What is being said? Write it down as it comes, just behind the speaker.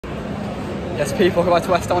Yes, people, welcome back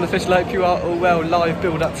to West Ham Official. Hope you are all well. Live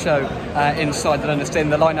build-up show inside the London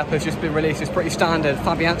Stadium. The lineup has just been released. It's pretty standard.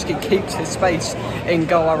 Fabianski keeps his space in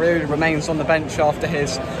goal. Ayew remains on the bench after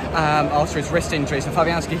his wrist injury. So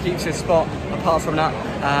Fabianski keeps his spot. Apart from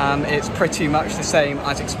that, it's pretty much the same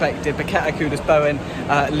as expected. Paqueta, Kudus, Bowen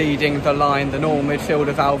leading the line. The normal midfield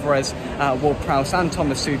of Alvarez, Ward-Prowse and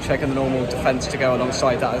Thomas Souček, and the normal defence to go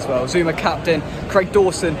alongside that as well. Zouma captain. Craig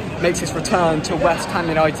Dawson makes his return to West Ham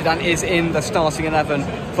United and is in the starting 11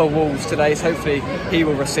 for Wolves today, so hopefully he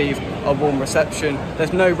will receive a warm reception.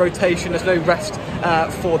 There's no rotation, there's no rest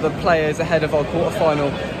for the players ahead of our quarter-final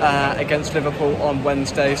against Liverpool on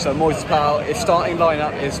Wednesday. So Moises Pau, his starting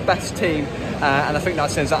lineup, his best team, and I think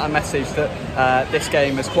that sends out a message that this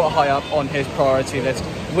game is quite high up on his priority list.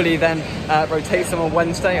 Will he then rotate them on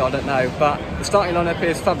Wednesday? I don't know, but the starting lineup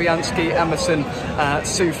is Fabianski, Emerson,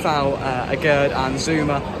 Coufal, Aguerd and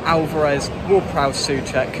Zouma, Alvarez, Ward-Prowse,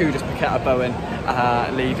 Souček, Kudus, Paqueta, Bowen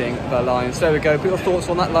leading the line. So there we go. Put your thoughts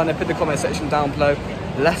on that lineup in the comment section down below.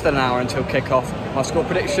 Less than an hour until kick-off. My score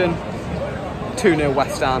prediction, 2-0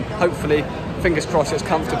 West Ham. Hopefully, fingers crossed, it's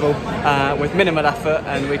comfortable with minimal effort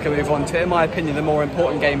and we can move on to, in my opinion, the more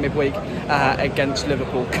important game midweek against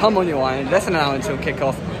Liverpool. Come on, you Iron. Less than an hour until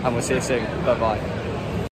kick-off and we'll see you soon. Bye-bye.